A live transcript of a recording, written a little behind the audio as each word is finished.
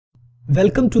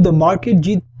Welcome to the Market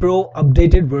Jeet Pro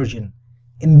updated version.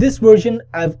 In this version,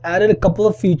 I've added a couple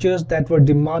of features that were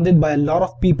demanded by a lot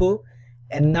of people,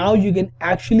 and now you can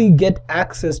actually get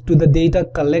access to the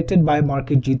data collected by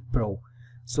Market Jeet Pro.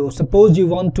 So suppose you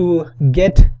want to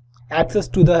get access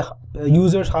to the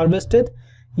users harvested,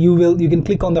 you can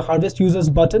click on the Harvest Users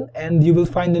button and you will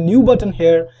find a new button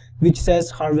here which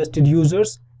says Harvested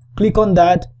Users. Click on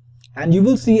that and you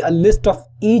will see a list of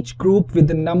each group with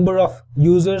the number of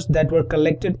users that were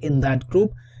collected in that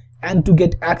group. And to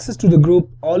get access to the group,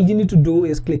 all you need to do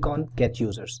is click on Get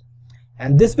Users.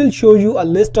 And this will show you a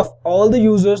list of all the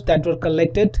users that were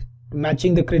collected,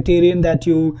 matching the criterion that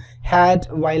you had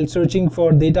while searching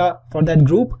for data for that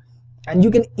group. And you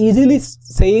can easily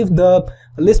save the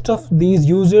list of these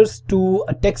users to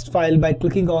a text file by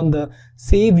clicking on the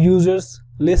Save Users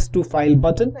List to File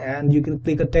button, and you can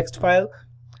click a text file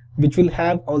which will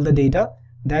have all the data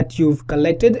that you've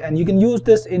collected, and you can use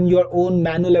this in your own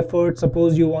manual effort.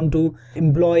 Suppose you want to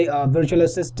employ a virtual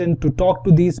assistant to talk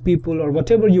to these people, or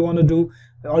whatever you want to do,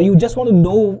 or you just want to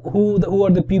know who are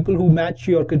the people who match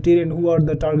your criterion, who are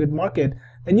the target market,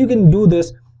 then you can do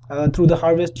this through the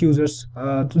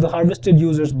Harvested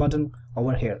Users button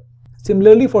over here.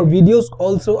 Similarly, for videos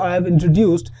also, I have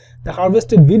introduced the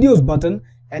Harvested Videos button,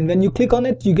 and when you click on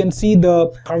it, you can see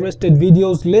the harvested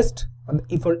videos list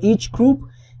for each group.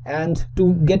 And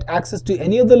to get access to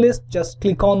any of the list, just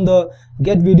click on the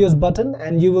Get Videos button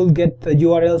and you will get the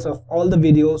URLs of all the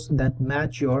videos that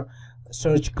match your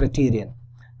search criterion.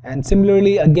 And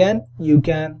similarly, again, you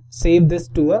can save this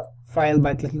to a file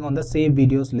by clicking on the Save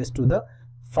Videos List to the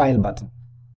File button.